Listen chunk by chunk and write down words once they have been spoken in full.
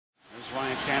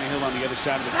Ryan Tannehill on the other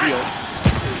side of the field.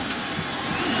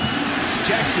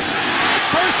 Jackson,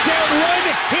 first down run,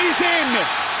 he's in.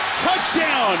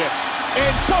 Touchdown.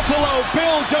 And Buffalo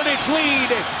builds on its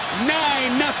lead,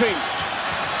 9-0.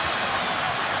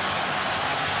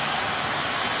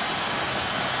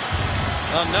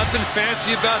 Nothing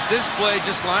fancy about this play.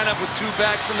 Just line up with two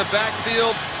backs in the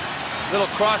backfield.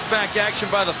 Little cross-back action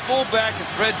by the fullback, and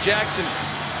Fred Jackson,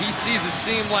 he sees a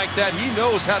seam like that. He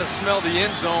knows how to smell the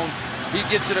end zone. He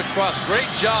gets it across. Great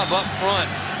job up front.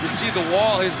 You see the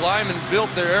wall his lineman built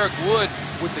there, Eric Wood,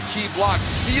 with the key block,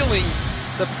 sealing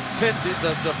the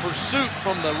pursuit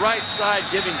from the right side,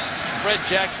 giving Fred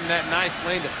Jackson that nice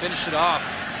lane to finish it off.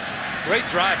 Great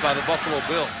drive by the Buffalo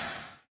Bills.